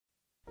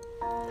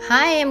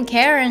Hi, I'm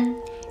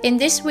Karen. In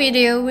this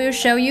video, we'll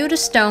show you the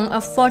Stone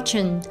of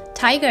Fortune,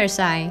 Tiger's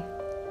Eye.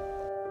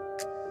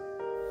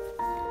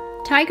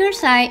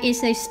 Tiger's Eye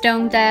is a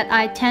stone that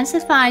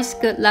intensifies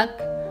good luck,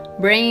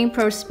 bringing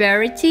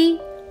prosperity,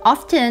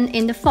 often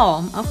in the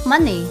form of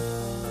money.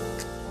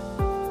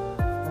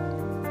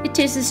 It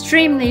is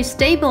extremely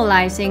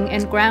stabilizing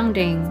and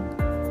grounding.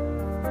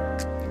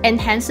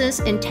 Enhances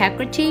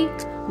integrity,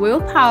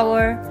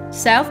 willpower,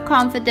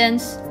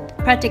 self-confidence,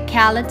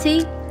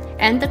 practicality,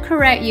 and the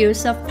correct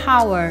use of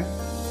power.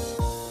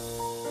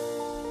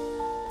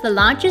 The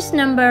largest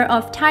number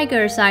of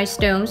Tiger's Eye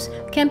stones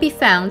can be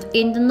found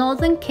in the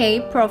Northern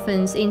Cape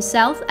province in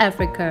South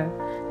Africa,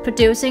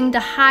 producing the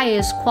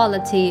highest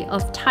quality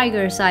of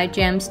Tiger's Eye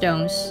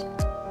gemstones.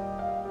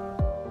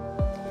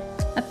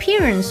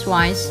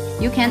 Appearance-wise,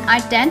 you can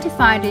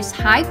identify this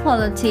high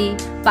quality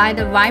by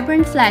the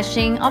vibrant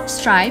flashing of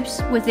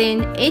stripes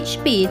within each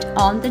bead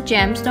on the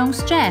gemstone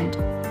strand.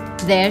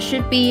 There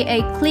should be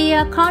a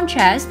clear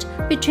contrast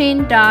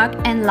between dark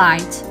and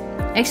light,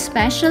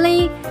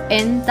 especially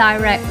in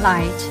direct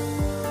light.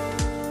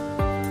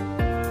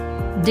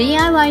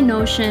 DIY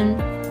Notion,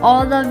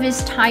 all of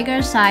this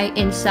Tiger's Eye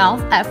in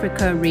South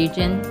Africa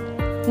region.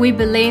 We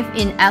believe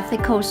in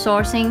ethical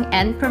sourcing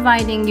and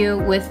providing you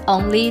with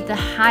only the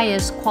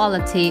highest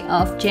quality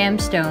of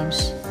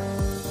gemstones.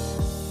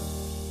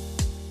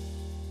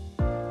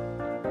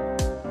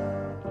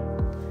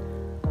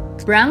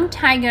 Brown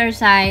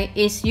Tiger's Eye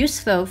is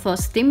useful for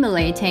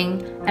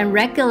stimulating and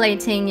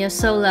regulating your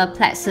Solar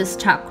Plexus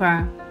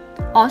Chakra,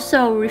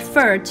 also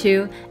referred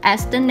to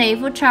as the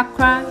Navel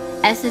Chakra,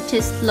 as it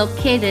is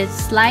located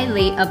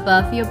slightly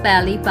above your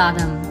belly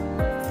button,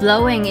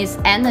 flowing its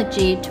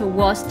energy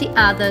towards the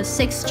other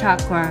 6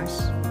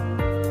 chakras.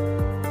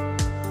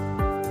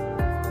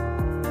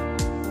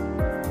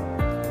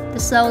 The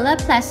Solar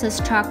Plexus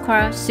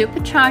Chakra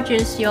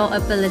supercharges your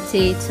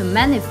ability to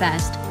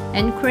manifest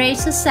and create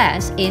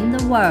success in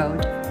the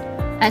world.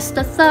 As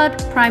the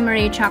third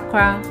primary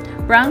chakra,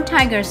 Brown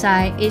Tiger's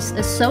Eye is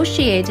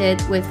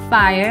associated with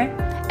fire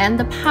and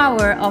the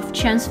power of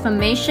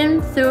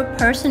transformation through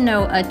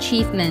personal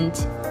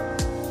achievement.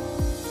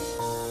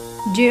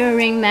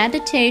 During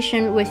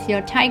meditation with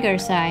your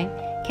Tiger's Eye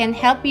can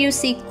help you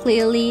see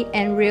clearly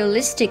and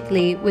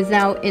realistically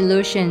without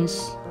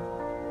illusions.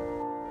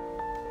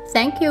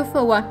 Thank you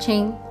for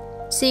watching.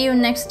 See you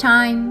next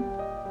time.